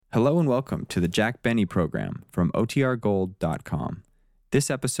Hello and welcome to the Jack Benny program from OTRGold.com. This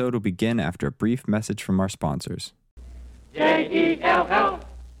episode will begin after a brief message from our sponsors. J-E-L-L-O.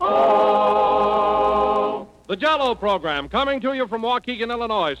 The Jell-O program coming to you from Waukegan,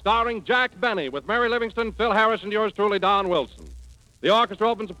 Illinois, starring Jack Benny with Mary Livingston, Phil Harris, and yours truly, Don Wilson. The orchestra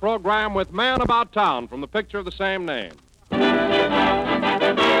opens the program with Man About Town from the picture of the same name.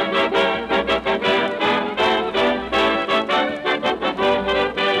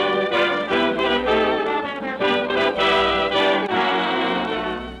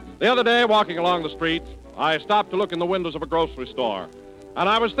 The other day, walking along the street, I stopped to look in the windows of a grocery store, and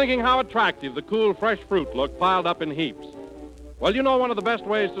I was thinking how attractive the cool, fresh fruit looked piled up in heaps. Well, you know, one of the best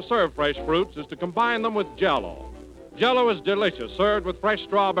ways to serve fresh fruits is to combine them with Jell-O. Jell-O is delicious, served with fresh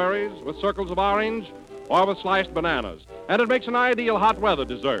strawberries, with circles of orange, or with sliced bananas, and it makes an ideal hot weather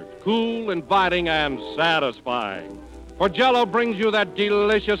dessert, cool, inviting, and satisfying. For Jell-O brings you that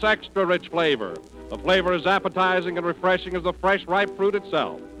delicious, extra-rich flavor. The flavor is appetizing and refreshing as the fresh, ripe fruit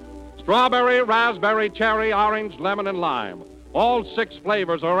itself. Strawberry, raspberry, cherry, orange, lemon, and lime. All 6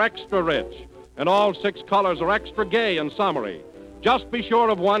 flavors are extra rich, and all 6 colors are extra gay and summery. Just be sure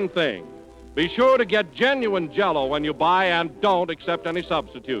of one thing. Be sure to get genuine Jell-O when you buy, and don't accept any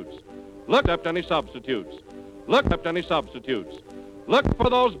substitutes. Look for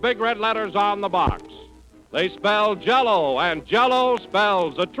those big red letters on the box. They spell Jell-O, and Jell-O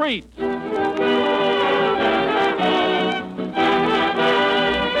spells a treat.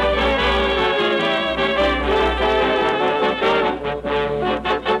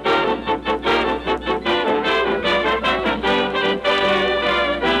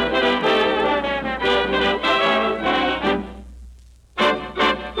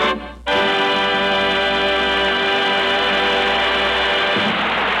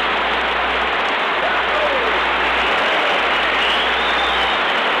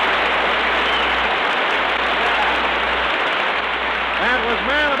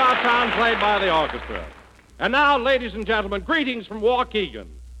 Played by the orchestra. And now, ladies and gentlemen, greetings from Waukegan.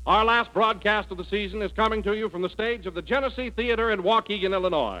 Our last broadcast of the season is coming to you from the stage of the Genesee Theater in Waukegan,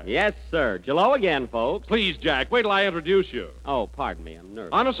 Illinois. Yes, sir. Jell-O again, folks. Please, Jack, wait till I introduce you. Oh, pardon me, I'm nervous.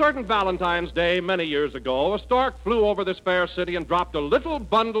 On a certain Valentine's Day many years ago, a stork flew over this fair city and dropped a little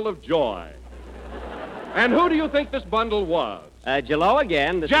bundle of joy. And who do you think this bundle was? Jell-O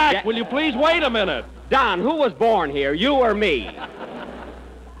again. Jack, will you please wait a minute? Don, who was born here, you or me?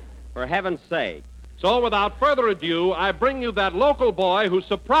 For heaven's sake. So, without further ado, I bring you that local boy who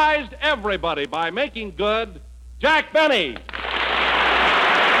surprised everybody by making good, Jack Benny.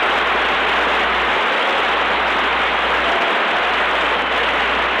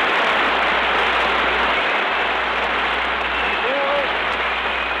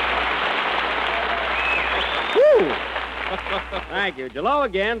 Woo! Thank you. Jell-O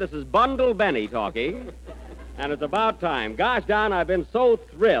again. This is Bundle Benny talking. And it's about time. Gosh, Don, I've been so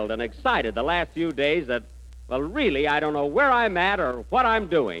thrilled and excited the last few days that, well, really, I don't know where I'm at or what I'm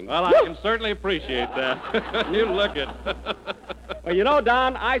doing. Well, I can certainly appreciate that. You look it. Well, you know,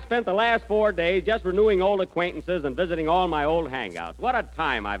 Don, I spent the last 4 days just renewing old acquaintances and visiting all my old hangouts. What a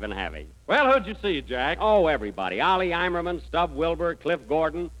time I've been having. Well, who'd you see, Jack? Oh, everybody. Ollie Eimerman, Stub Wilbur, Cliff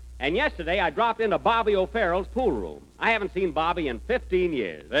Gordon. And yesterday I dropped into Bobby O'Farrell's pool room. I haven't seen Bobby in 15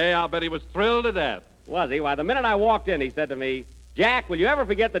 years. Hey, I'll bet he was thrilled to death. Was he? Why, the minute I walked in, he said to me, Jack, will you ever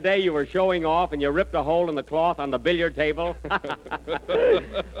forget the day you were showing off and you ripped a hole in the cloth on the billiard table?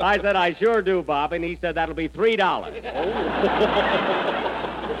 I said, I sure do, Bob. And he said, that'll be $3.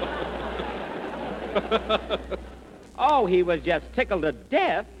 Oh, he was just tickled to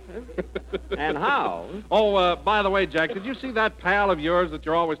death. And how? Oh, by the way, Jack, did you see that pal of yours that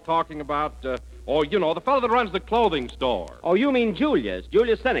you're always talking about? Oh, you know, the fellow that runs the clothing store. Oh, you mean Julius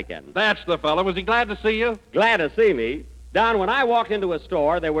Senecan. That's the fellow. Was he glad to see you? Glad to see me. Don, when I walked into a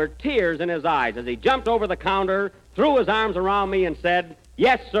store, there were tears in his eyes as he jumped over the counter, threw his arms around me, and said,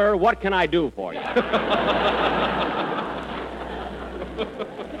 yes, sir, what can I do for you?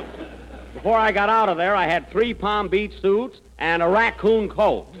 Before I got out of there, I had 3 Palm Beach suits and a raccoon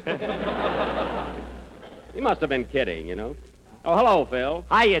coat. He must have been kidding, you know. Oh, hello, Phil.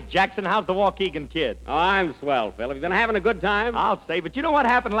 Hiya, Jackson. How's the Waukegan kid? Oh, I'm swell, Phil. Have you been having a good time? I'll say, but you know what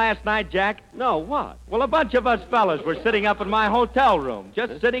happened last night, Jack? No, what? Well, a bunch of us fellas were sitting up in my hotel room,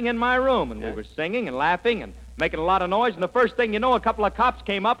 just sitting in my room, and we were singing and laughing and making a lot of noise, and the first thing you know, a couple of cops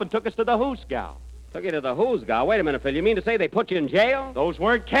came up and took us to the Hoosgow. Took you to the Hoosgow? Wait a minute, Phil. You mean to say they put you in jail? Those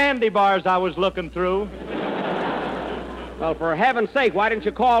weren't candy bars I was looking through. Well, for heaven's sake, why didn't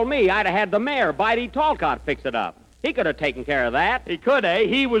you call me? I'd have had the mayor, Bitey Talcott, fix it up. He could have taken care of that. He could, eh?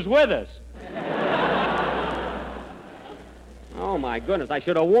 He was with us. Oh, my goodness, I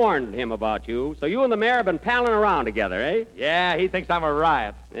should have warned him about you. So you and the mayor have been palling around together, eh? Yeah, he thinks I'm a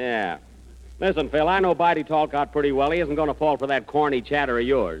riot. Yeah. Listen, Phil, I know Bidey Talcott pretty well. He isn't going to fall for that corny chatter of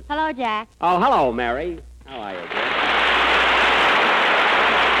yours. Hello, Jack. Oh, hello, Mary. How are you, Jack?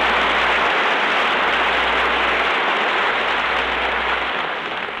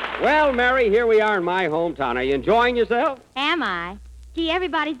 Well, Mary, here we are in my hometown. Are you enjoying yourself? Am I? Gee,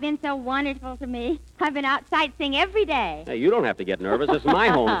 everybody's been so wonderful to me. I've been out sightseeing every day. Hey, you don't have to get nervous. This is my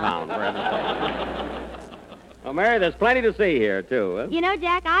hometown, for heaven's sake. Well, Mary, there's plenty to see here, too. Huh? You know,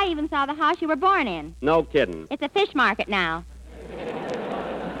 Jack, I even saw the house you were born in. No kidding. It's a fish market now.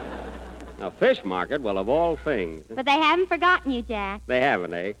 A fish market? Well, of all things. But they haven't forgotten you, Jack. They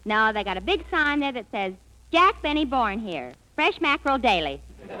haven't, eh? No, they got a big sign there that says, Jack Benny born here. Fresh mackerel daily.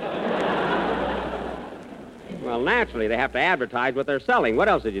 Well, naturally, they have to advertise what they're selling. What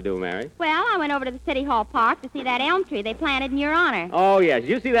else did you do, Mary? Well, I went over to the City Hall Park to see that elm tree they planted in your honor. Oh, yes. Did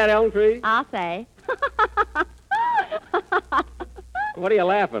you see that elm tree? I'll say. What are you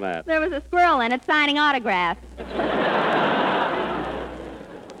laughing at? There was a squirrel in it signing autographs.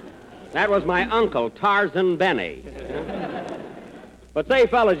 That was my uncle, Tarzan Benny. But say,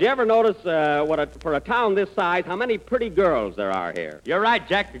 fellas, you ever notice for a town this size, how many pretty girls there are here? You're right,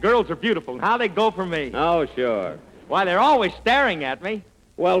 Jack. The girls are beautiful. How they go for me? Oh, sure. Why, they're always staring at me.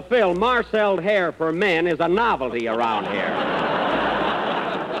 Well, Phil, marcelled hair for men is a novelty around here.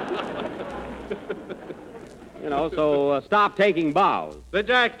 So stop taking bows. Say,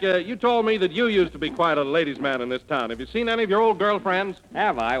 Jack, you told me that you used to be quite a ladies' man in this town. Have you seen any of your old girlfriends?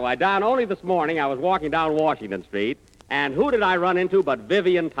 Have I? Why, Don, only this morning I was walking down Washington Street, and who did I run into but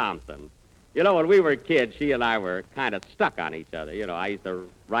Vivian Thompson? You know, when we were kids, she and I were kind of stuck on each other. You know, I used to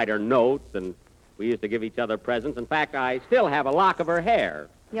write her notes, and we used to give each other presents. In fact, I still have a lock of her hair.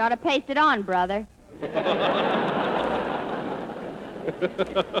 You ought to paste it on, brother.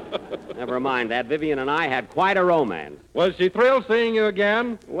 Never mind that. Vivian and I had quite a romance. Was she thrilled seeing you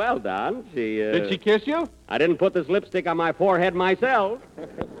again? Well, Don, Did she kiss you? I didn't put this lipstick on my forehead myself.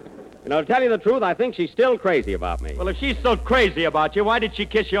 You know, to tell you the truth, I think she's still crazy about me. Well, if she's so crazy about you, why did she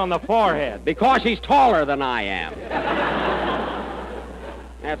kiss you on the forehead? Because she's taller than I am.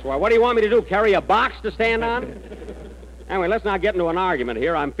 That's why. What do you want me to do, carry a box to stand on? Anyway, let's not get into an argument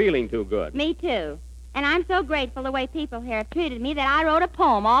here. I'm feeling too good. Me too. And I'm so grateful the way people here have treated me that I wrote a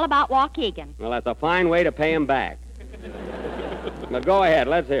poem all about Waukegan. Well, that's a fine way to pay him back. Now, go ahead.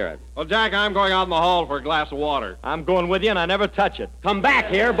 Let's hear it. Well, Jack, I'm going out in the hall for a glass of water. I'm going with you, and I never touch it. Come back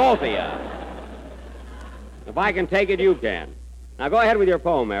here, both of you. If I can take it, you can. Now, go ahead with your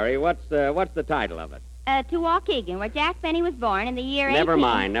poem, Mary. What's the title of it? To Waukegan, where Jack Benny was born in the year Never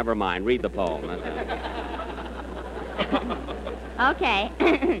 18... Never mind. Read the poem. Okay.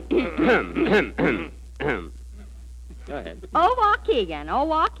 Go ahead. Oh, Waukegan,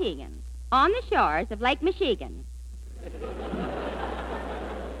 on the shores of Lake Michigan.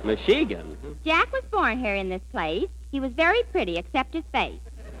 Michigan? Jack was born here in this place. He was very pretty, except his face.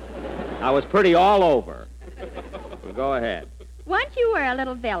 I was pretty all over. Well, go ahead. Once you were a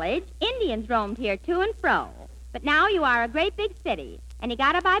little village, Indians roamed here to and fro. But now you are a great big city, and you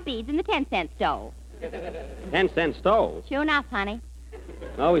gotta buy beads in the 10-cent stove. 10-cent stove? True enough, honey.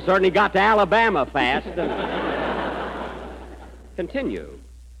 Well, we certainly got to Alabama fast. Continue.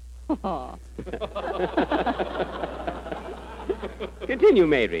 Oh. Continue,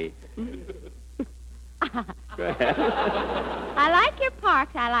 Mary. Go ahead. I like your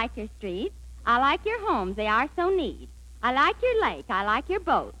parks, I like your streets. I like your homes, they are so neat. I like your lake, I like your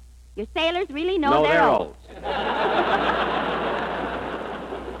boats. Your sailors really know their oats.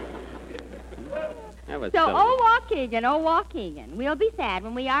 So, oh, Waukegan, we'll be sad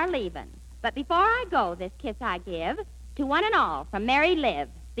when we are leaving. But before I go, this kiss I give to one and all from Mary Liv.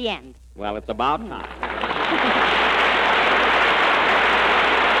 The end. Well, it's about time.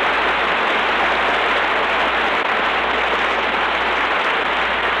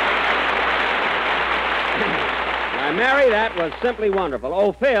 Why, Mary, that was simply wonderful.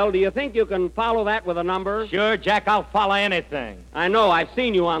 Oh, Phil, do you think you can follow that with a number? Sure, Jack, I'll follow anything. I know. I've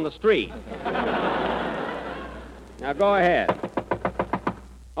seen you on the street. Now, go ahead.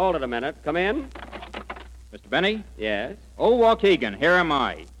 Hold it a minute. Come in. Mr. Benny? Yes? Oh, Waukegan, here am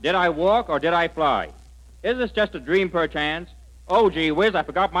I. Did I walk or did I fly? Is this just a dream perchance? Oh, gee whiz, I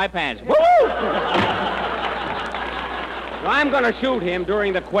forgot my pants. Woo! I'm going to shoot him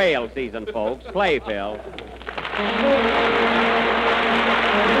during the quail season, folks. Play, Phil.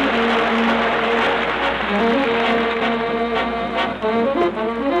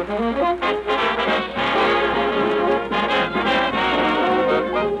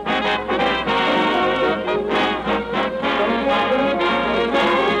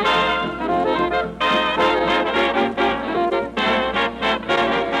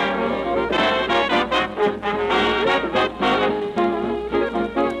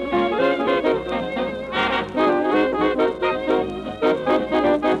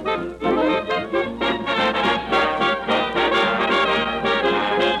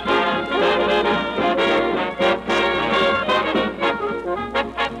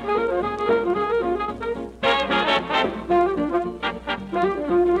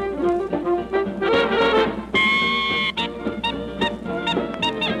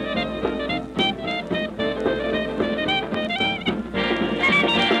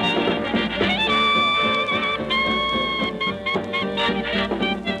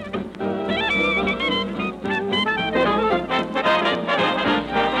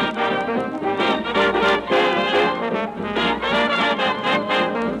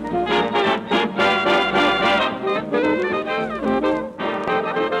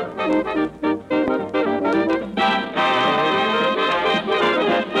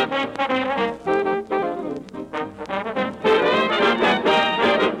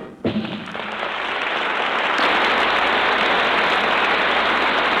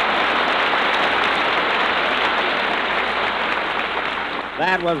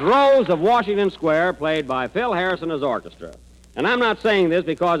 That was Rose of Washington Square, played by Phil Harris and his orchestra. And I'm not saying this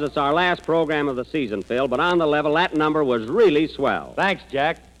because it's our last program of the season, Phil, but on the level, that number was really swell. Thanks,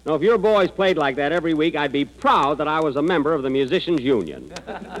 Jack. Now, if your boys played like that every week, I'd be proud that I was a member of the Musicians' Union.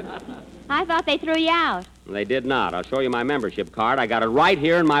 I thought they threw you out. They did not. I'll show you my membership card. I got it right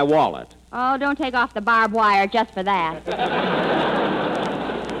here in my wallet. Oh, don't take off the barbed wire just for that.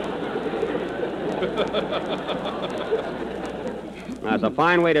 That's a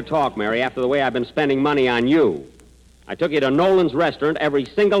fine way to talk, Mary, after the way I've been spending money on you. I took you to Nolan's restaurant every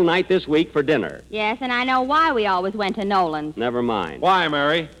single night this week for dinner. Yes, and I know why we always went to Nolan's. Never mind. Why,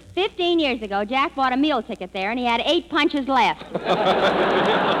 Mary? 15 years ago, Jack bought a meal ticket there, and he had 8 punches left.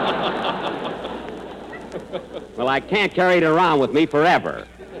 Well, I can't carry it around with me forever.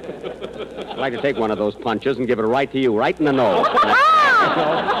 I'd like to take one of those punches and give it right to you, right in the nose.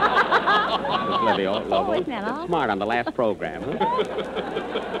 Livia, isn't that all? smart on the last program, huh?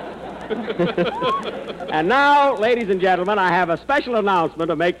 And now, ladies and gentlemen, I have a special announcement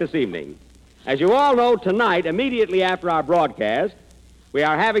to make this evening. As you all know, tonight, immediately after our broadcast, we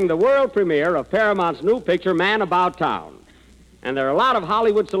are having the world premiere of Paramount's new picture, Man About Town. And there are a lot of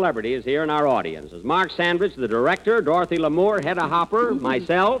Hollywood celebrities here in our audience. There's Mark Sandrich, the director, Dorothy Lamour, Hedda Hopper,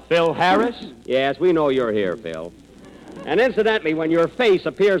 myself. Phil Harris? Yes, we know you're here, Phil. And incidentally, when your face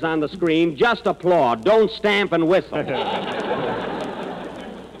appears on the screen, just applaud. Don't stamp and whistle.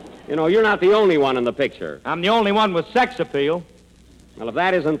 You know, you're not the only one in the picture. I'm the only one with sex appeal. Well, if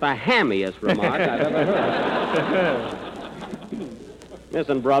that isn't the hammiest remark I've ever heard.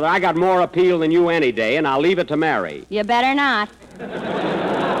 Listen, brother, I got more appeal than you any day, and I'll leave it to Mary. You better not.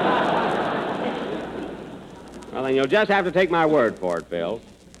 Well, then you'll just have to take my word for it, Phil.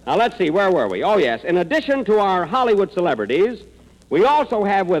 Now, let's see, where were we? Oh, yes, in addition to our Hollywood celebrities, we also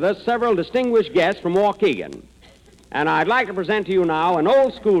have with us several distinguished guests from Waukegan. And I'd like to present to you now an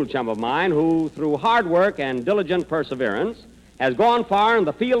old school chum of mine who, through hard work and diligent perseverance, has gone far in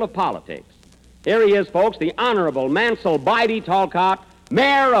the field of politics. Here he is, folks, the Honorable Mansell Bidey Talcott,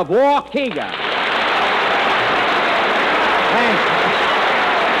 Mayor of Waukegan. Thanks.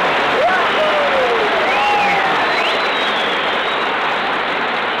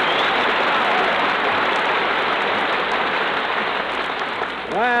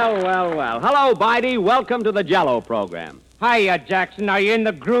 Well. Hello, Bidey. Welcome to the Jell-O program. Hiya, Jackson. Are you in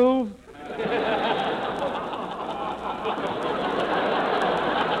the groove?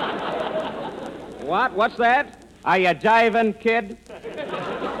 What? What's that? Are you jiving, kid?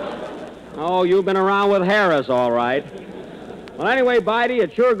 Oh, you've been around with Harris, all right. Well, anyway, Bidey,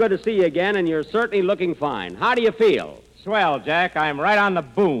 it's sure good to see you again, and you're certainly looking fine. How do you feel? Swell, Jack. I'm right on the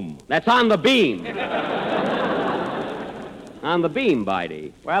boom. That's on the beam. On the beam,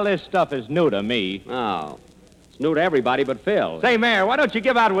 Bidey. Well, this stuff is new to me. Oh. It's new to everybody but Phil. Say, Mayor, why don't you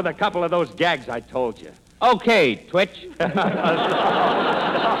give out with a couple of those gags I told you? Okay, Twitch. It's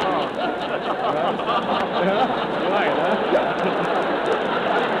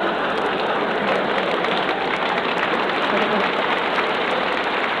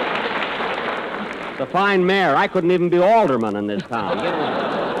a fine mayor. I couldn't even be alderman in this town.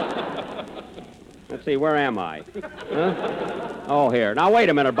 Let's see, where am I? Huh? Oh, here. Now, wait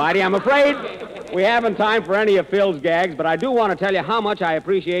a minute, Bidey. I'm afraid we haven't time for any of Phil's gags, but I do want to tell you how much I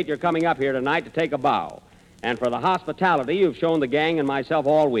appreciate your coming up here tonight to take a bow. And for the hospitality you've shown the gang and myself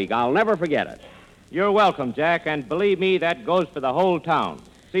all week. I'll never forget it. You're welcome, Jack, and believe me, that goes for the whole town.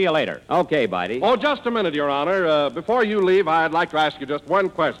 See you later. Okay, Bidey. Oh, just a minute, Your Honor. Before you leave, I'd like to ask you just one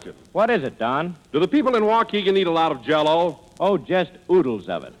question. What is it, Don? Do the people in Waukegan eat a lot of Jell-O? Oh, just oodles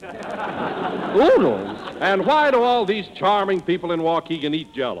of it. Oodles? And why do all these charming people in Waukegan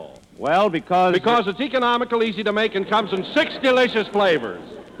eat Jell-O? Well, because... Because it's economical, easy to make, and comes in 6 delicious flavors.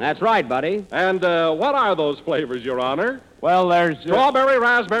 That's right, buddy. And what are those flavors, Your Honor? Well, there's... Strawberry,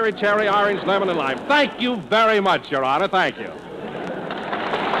 raspberry, cherry, orange, lemon, and lime. Thank you very much, Your Honor. Thank you.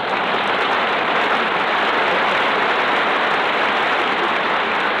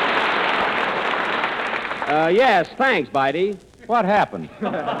 Yes, thanks, Bidey. What happened?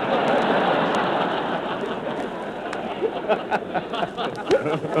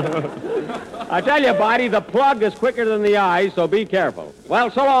 I tell you, Bidey, the plug is quicker than the eye, so be careful.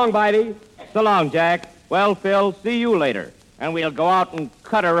 Well, so long, Bidey. So long, Jack. Well, Phil, see you later. And we'll go out and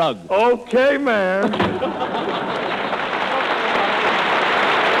cut a rug. Okay, man.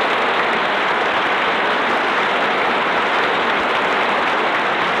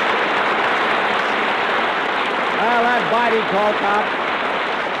 Well, that Bidey Talcott,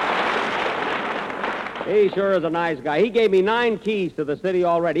 he sure is a nice guy. He gave me 9 keys to the city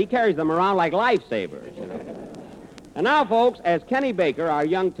already. He carries them around like lifesavers. You know. And now, folks, as Kenny Baker, our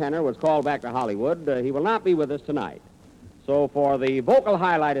young tenor, was called back to Hollywood, he will not be with us tonight. So for the vocal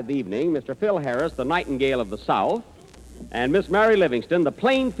highlight of the evening, Mr. Phil Harris, the Nightingale of the South, and Miss Mary Livingston, the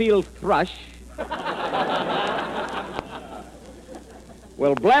Plainfield Thrush,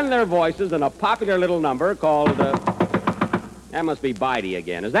 will blend their voices in a popular little number called, that must be Bidey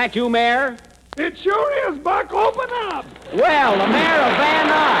again. Is that you, Mayor? It sure is, Buck. Open up. Well, the Mayor of Van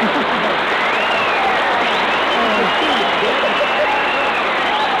Nuys.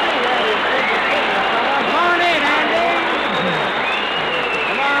 Come on in, Andy.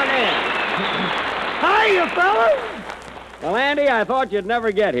 Come on in. Hiya, fellas. Well, Andy, I thought you'd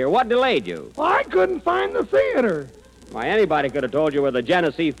never get here. What delayed you? Well, I couldn't find the theater. Why, anybody could have told you where the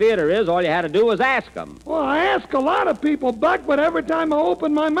Genesee Theater is. All you had to do was ask them. Well, I ask a lot of people, Buck, but every time I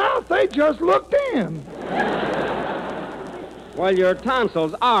open my mouth, they just looked in. Well, your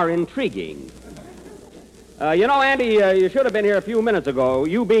tonsils are intriguing. You know, Andy, you should have been here a few minutes ago.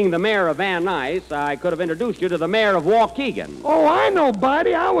 You being the mayor of Van Nuys, I could have introduced you to the mayor of Waukegan. Oh, I know,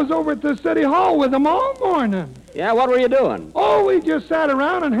 buddy. I was over at the city hall with them all morning. Yeah, what were you doing? Oh, we just sat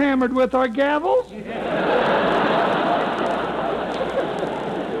around and hammered with our gavels.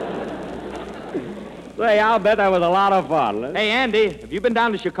 Say, I'll bet that was a lot of fun. Hey, Andy, have you been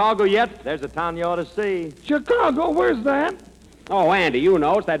down to Chicago yet? There's a town you ought to see. Chicago, where's that? Oh, Andy, you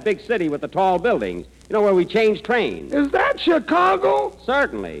know, it's that big city with the tall buildings. You know, where we change trains. Is that Chicago?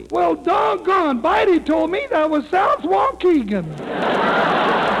 Certainly. Well, doggone, Bitey told me that was South Waukegan.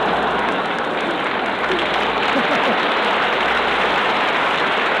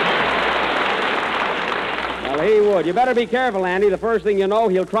 Well, he would. You better be careful, Andy. The first thing you know,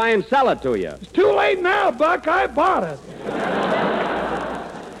 he'll try and sell it to you. It's too late now, Buck. I bought it.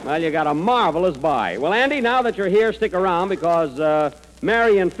 Well, you got a marvelous buy. Well, Andy, now that you're here, stick around because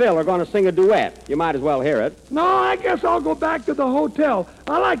Mary and Phil are going to sing a duet. You might as well hear it. No, I guess I'll go back to the hotel.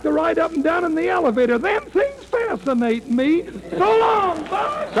 I like to ride up and down in the elevator. Them things fascinate me. So long,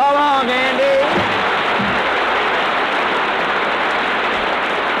 Buck. So long, Andy.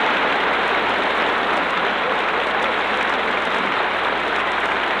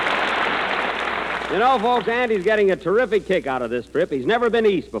 You know, folks, Andy's getting a terrific kick out of this trip. He's never been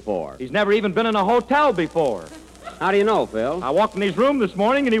east before. He's never even been in a hotel before. How do you know, Phil? I walked in his room this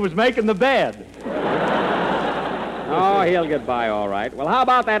morning and he was making the bed. Oh, he'll get by all right. Well, how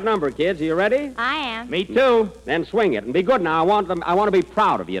about that number, kids? Are you ready? I am. Me too. Then swing it and be good now. I want to be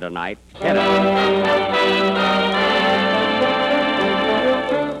proud of you tonight. Hit it.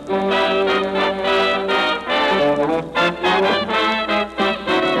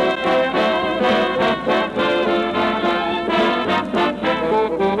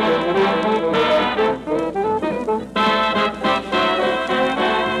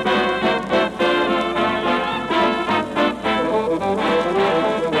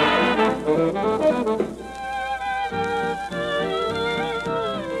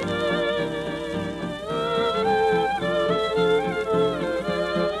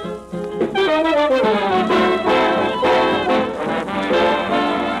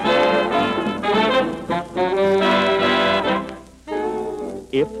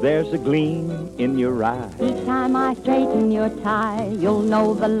 If there's a gleam in your eye, each time I straighten your tie, you'll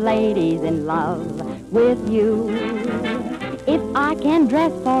know the lady's in love with you. If I can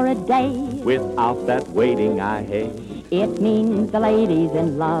dress for a day without that waiting I hate, it means the lady's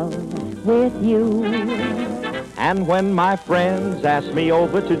in love with you. and when my friends ask me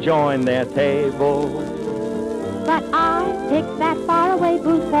over to join their table, but I picked that faraway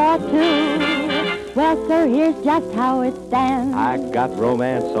booth for two. Well, sir, here's just how it stands. I got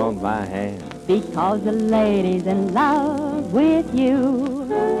romance on my hands. Because the lady's in love with you.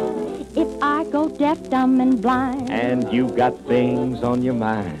 If I go deaf, dumb, and blind, And you got things on your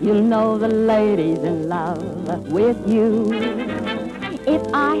mind, you'll know the lady's in love with you. If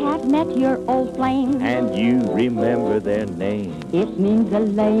I have met your old flame, and you remember their name, it means the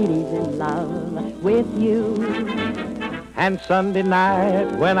lady's in love with you. and Sunday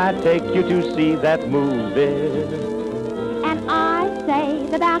night when I take you to see that movie, And I say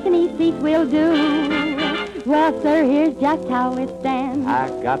the balcony seat will do. Well, sir, here's just how it stands. I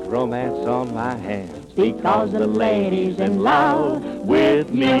got romance on my hands, Because the lady's in love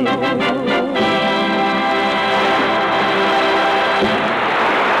with me.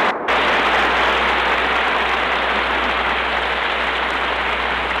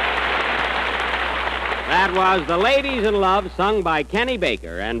 That was The Ladies in Love, sung by Kenny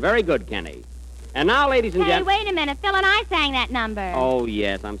Baker, and very good, Kenny. And now, ladies and Hey, gentlemen... wait a minute. Phil and I sang that number. Oh,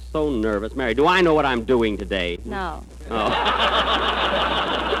 yes, I'm so nervous. Mary, do I know what I'm doing today? No. Oh.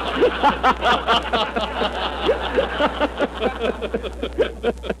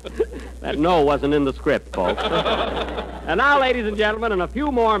 That no wasn't in the script, folks. And now, ladies and gentlemen, in a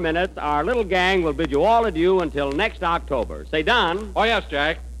few more minutes, our little gang will bid you all adieu until next October. Say, Don. Oh, yes,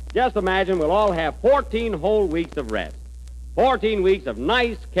 Jack. Just imagine we'll all have 14 whole weeks of rest. 14 weeks of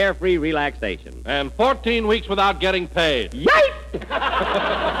nice, carefree relaxation. And 14 weeks without getting paid. Yipe!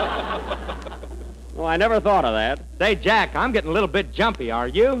 Oh, I never thought of that. Say, Jack, I'm getting a little bit jumpy, are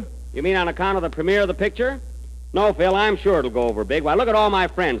you? You mean on account of the premiere of the picture? No, Phil, I'm sure it'll go over big. Why, look at all my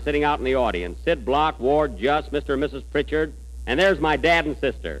friends sitting out in the audience. Sid Block, Ward Just, Mr. and Mrs. Pritchard, and there's my dad and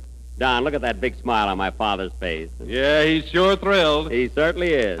sister. Don, look at that big smile on my father's face. Yeah, he's sure thrilled. He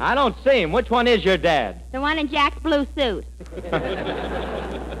certainly is. I don't see him. Which one is your dad? The one in Jack's blue suit.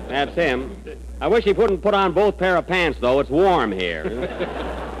 That's him. I wish he wouldn't put on both pair of pants, though. It's warm here.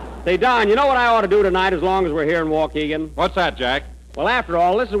 Say, Don, you know what I ought to do tonight as long as we're here in Waukegan? What's that, Jack? Well, after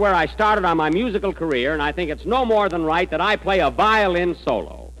all, this is where I started on my musical career, and I think it's no more than right that I play a violin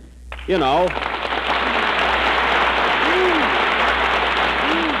solo. You know.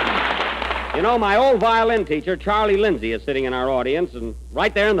 You know, my old violin teacher, Charlie Lindsay, is sitting in our audience, and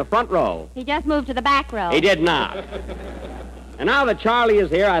right there in the front row. He just moved to the back row. He did not. And now that Charlie is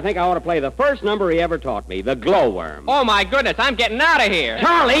here, I think I ought to play the first number he ever taught me, the glowworm. Oh, my goodness, I'm getting out of here.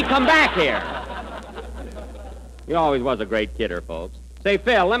 Charlie, come back here. He always was a great kidder, folks. Say,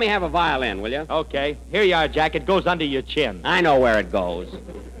 Phil, let me have a violin, will you? Okay. Here you are, Jack. It goes under your chin. I know where it goes.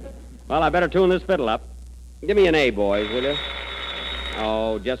 Well, I better tune this fiddle up. Give me an A, boys, will you?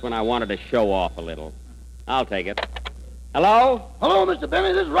 Oh, just when I wanted to show off a little. I'll take it. Hello? Hello, Mr.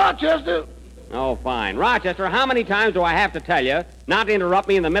 Benny. This is Rochester. Oh, fine. Rochester, how many times do I have to tell you not to interrupt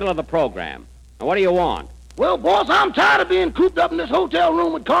me in the middle of the program? Now, what do you want? Well, boss, I'm tired of being cooped up in this hotel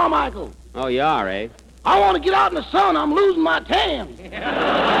room with Carmichael. Oh, you are, eh? I want to get out in the sun. I'm losing my tan. Listen,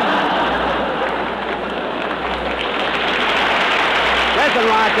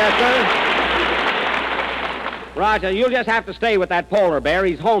 Rochester. Rochester, you'll just have to stay with that polar bear.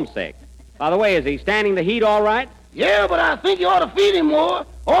 He's homesick. By the way, is he standing the heat all right? Yeah, but I think you ought to feed him more.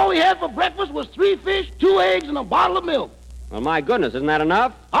 All he had for breakfast was 3 fish, 2 eggs, and a bottle of milk. Well, my goodness, isn't that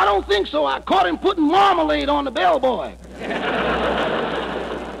enough? I don't think so. I caught him putting marmalade on the bellboy.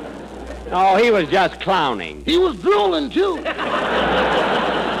 Oh, he was just clowning. He was drooling, too.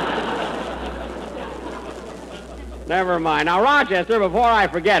 Never mind. Now, Rochester, before I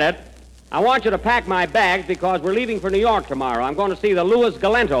forget it, I want you to pack my bags because we're leaving for New York tomorrow. I'm going to see the Louis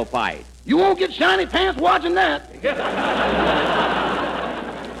Galento fight. You won't get shiny pants watching that.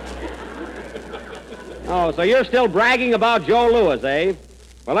 Oh, so you're still bragging about Joe Louis, eh?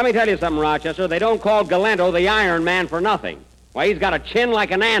 Well, let me tell you something, Rochester. They don't call Galento the Iron Man for nothing. Why, he's got a chin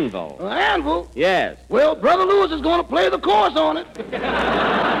like an anvil. An anvil? Yes. Well, Brother Louis is going to play the chorus on it.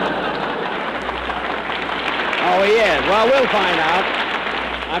 Oh, he is. Well, we'll find out.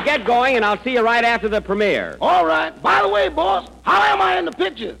 Now, get going, and I'll see you right after the premiere. All right. By the way, boss, how am I in the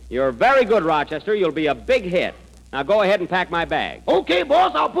picture? You're very good, Rochester. You'll be a big hit. Now, go ahead and pack my bag. Okay,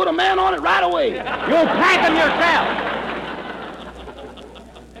 boss, I'll put a man on it right away. You'll pack him yourself.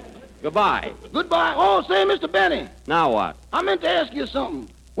 Goodbye. Goodbye. Oh, say, Mr. Benny. Now what? I meant to ask you something.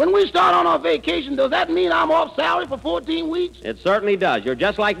 When we start on our vacation, does that mean I'm off salary for 14 weeks? It certainly does. You're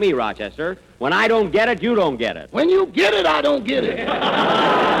just like me, Rochester. When I don't get it, you don't get it. When you get it, I don't get it.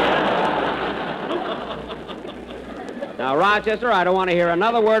 Now, Rochester, I don't want to hear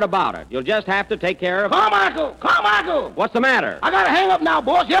another word about it. You'll just have to take care of... Carmichael! Carmichael! What's the matter? I got to hang up now,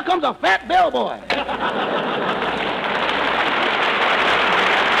 boss. Here comes a fat bellboy.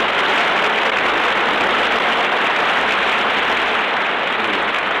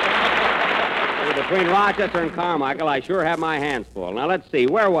 Between Rochester and Carmichael, I sure have my hands full. Now, let's see.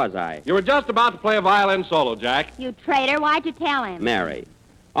 Where was I? You were just about to play a violin solo, Jack. You traitor, why'd you tell him? Mary.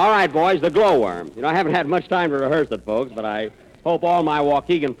 All right, boys, the glowworm. You know, I haven't had much time to rehearse it, folks, but I hope all my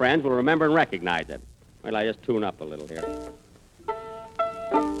Waukegan friends will remember and recognize it. Well, I just tune up a little here.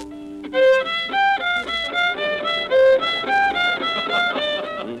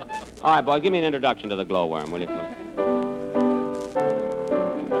 All right, boys, give me an introduction to the glowworm, will you?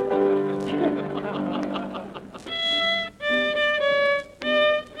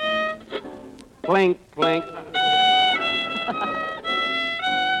 Plink, plink.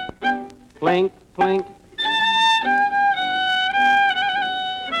 Plink, plink.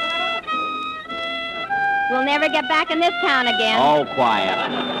 We'll never get back in this town again. Oh, quiet.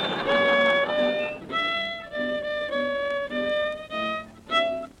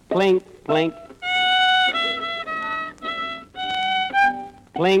 Plink, plink.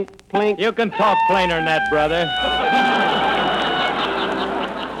 Plink, plink. You can talk plainer than that, brother.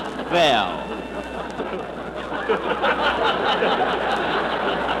 Phil.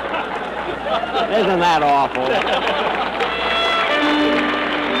 Isn't that awful?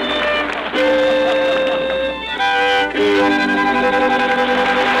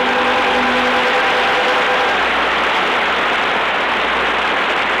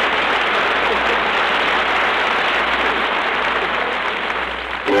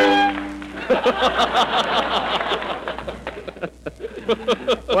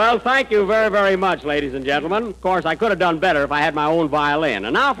 Well, thank you very, very much, ladies and gentlemen. Of course, I could have done better if I had my own violin.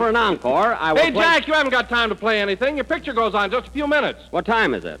 And now for an encore, I will Hey, Jack, you haven't got time to play anything. Your picture goes on in just a few minutes. What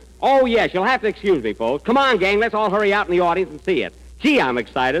time is it? Oh, yes, you'll have to excuse me, folks. Come on, gang, let's all hurry out in the audience and see it. Gee, I'm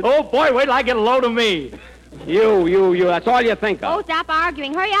excited. Oh, boy, wait till I get a load of me. You, that's all you think Oh, of. stop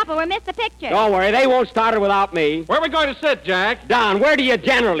arguing. Hurry up or we'll miss the picture. Don't worry, they won't start it without me. Where are we going to sit, Jack? Don, where do you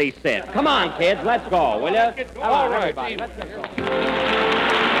generally sit? Come on, kids, let's go, will you? Come All on, right. everybody, let's go.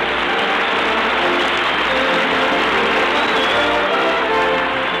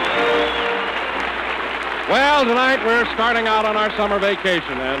 Well, tonight we're starting out on our summer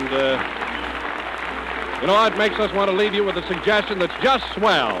vacation, and, you know, it makes us want to leave you with a suggestion that's just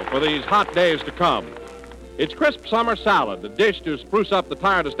swell for these hot days to come. It's crisp summer salad, a dish to spruce up the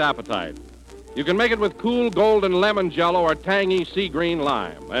tiredest appetite. You can make it with cool golden lemon jello or tangy sea green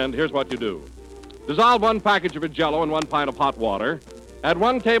lime, and here's what you do. Dissolve 1 package of your jello in 1 pint of hot water. Add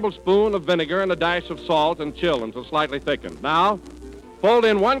 1 tablespoon of vinegar and a dash of salt and chill until slightly thickened. Now, fold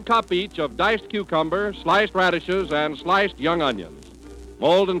in 1 cup each of diced cucumber, sliced radishes, and sliced young onions.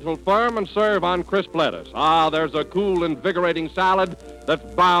 Mold until firm and serve on crisp lettuce. Ah, there's a cool, invigorating salad that's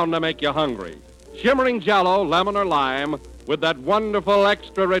bound to make you hungry. Shimmering jello, lemon or lime, with that wonderful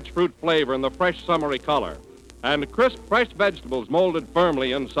extra-rich fruit flavor and the fresh summery color. And crisp, fresh vegetables molded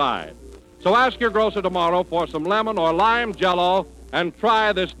firmly inside. So ask your grocer tomorrow for some lemon or lime jello and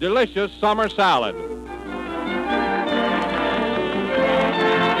try this delicious summer salad.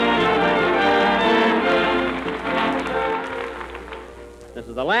 This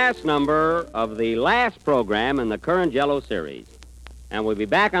is the last number of the last program in the current Jello series. And we'll be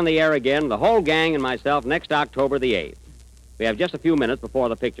back on the air again, the whole gang and myself, next October the 8th. We have just a few minutes before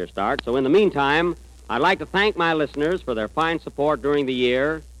the picture starts, so in the meantime, I'd like to thank my listeners for their fine support during the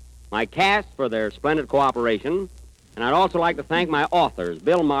year, my cast for their splendid cooperation, and I'd also like to thank my authors,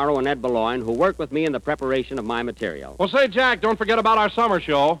 Bill Morrow and Ed Boulogne, who worked with me in the preparation of my material. Well, say, Jack, don't forget about our summer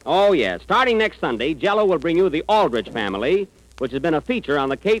show. Oh, yes. Starting next Sunday, Jello will bring you The Aldrich Family, which has been a feature on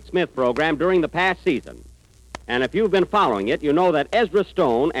the Kate Smith program during the past season. And if you've been following it, you know that Ezra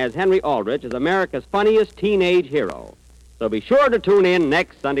Stone, as Henry Aldrich, is America's funniest teenage hero. So be sure to tune in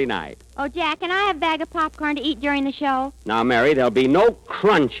next Sunday night. Oh, Jack, can I have a bag of popcorn to eat during the show? Now, Mary, there'll be no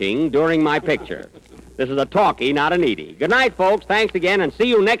crunching during my picture. This is a talkie, not an eaty. Good night, folks. Thanks again, and see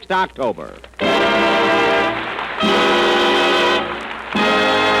you next October.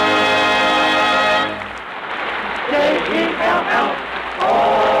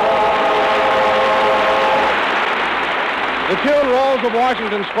 The tune Rolls of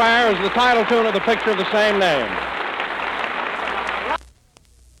Washington Square is the title tune of the picture of the same name.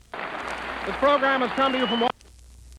 This program has come to you from